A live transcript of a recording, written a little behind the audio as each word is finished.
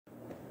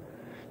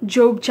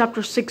Job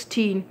chapter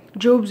 16.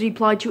 Job's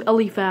reply to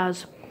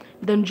Eliphaz.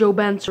 Then Job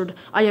answered,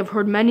 I have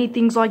heard many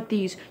things like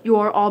these. You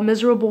are all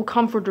miserable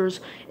comforters.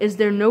 Is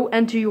there no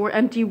end to your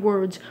empty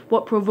words?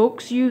 What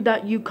provokes you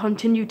that you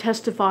continue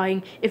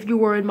testifying? If you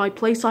were in my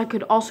place, I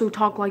could also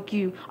talk like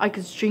you. I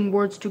could string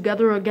words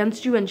together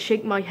against you and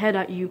shake my head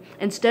at you.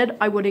 Instead,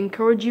 I would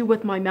encourage you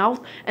with my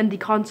mouth, and the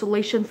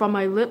consolation from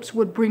my lips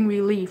would bring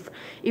relief.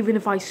 Even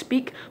if I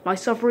speak, my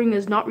suffering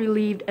is not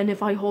relieved, and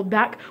if I hold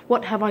back,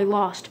 what have I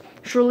lost?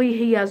 Surely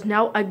he has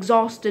now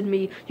exhausted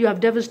me. You have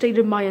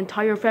devastated my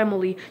entire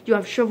family. You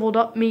have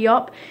shriveled me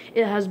up.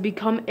 It has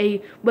become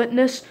a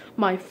witness.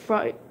 My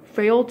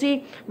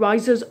frailty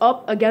rises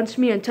up against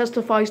me and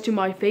testifies to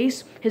my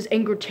face. His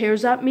anger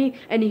tears at me,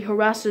 and he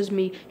harasses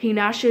me. He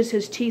gnashes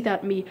his teeth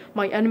at me.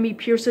 My enemy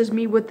pierces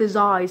me with his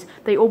eyes.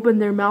 They open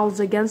their mouths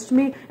against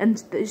me, and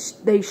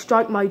they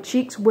strike my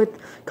cheeks with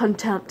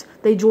contempt.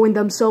 They join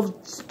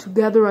themselves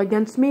together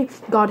against me.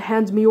 God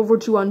hands me over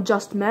to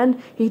unjust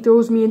men. He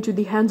throws me into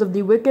the hands of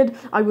the wicked.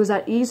 I was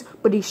at ease,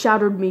 but he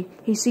shattered me.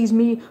 He seized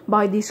me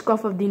by the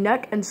scruff of the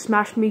neck and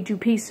smashed me to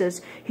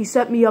pieces. He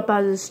set me up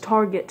as his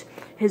target.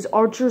 His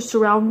archers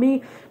surround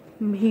me.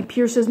 He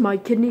pierces my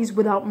kidneys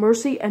without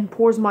mercy and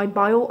pours my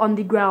bile on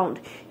the ground.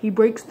 He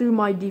breaks through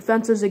my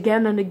defenses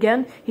again and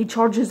again. He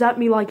charges at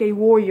me like a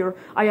warrior.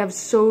 I have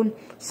sewn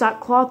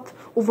sackcloth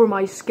over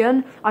my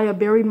skin. I have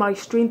buried my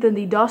strength in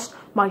the dust.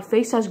 My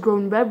face has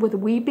grown red with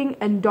weeping,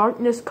 and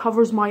darkness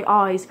covers my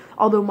eyes.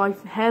 Although my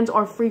hands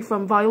are free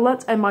from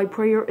violence and my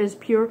prayer is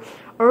pure,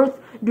 earth,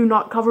 do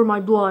not cover my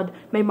blood.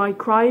 May my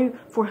cry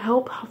for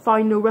help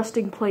find no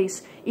resting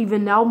place.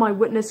 Even now my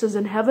witness is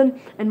in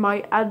heaven, and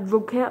my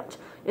advocate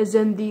is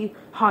in the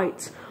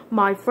heights.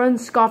 My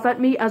friends scoff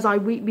at me as I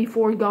weep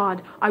before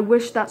God. I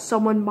wish that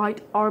someone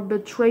might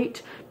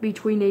arbitrate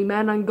between a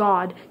man and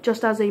God,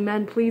 just as a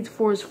man pleads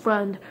for his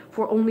friend.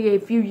 For only a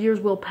few years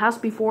will pass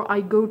before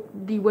I go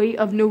the way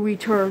of no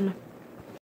return.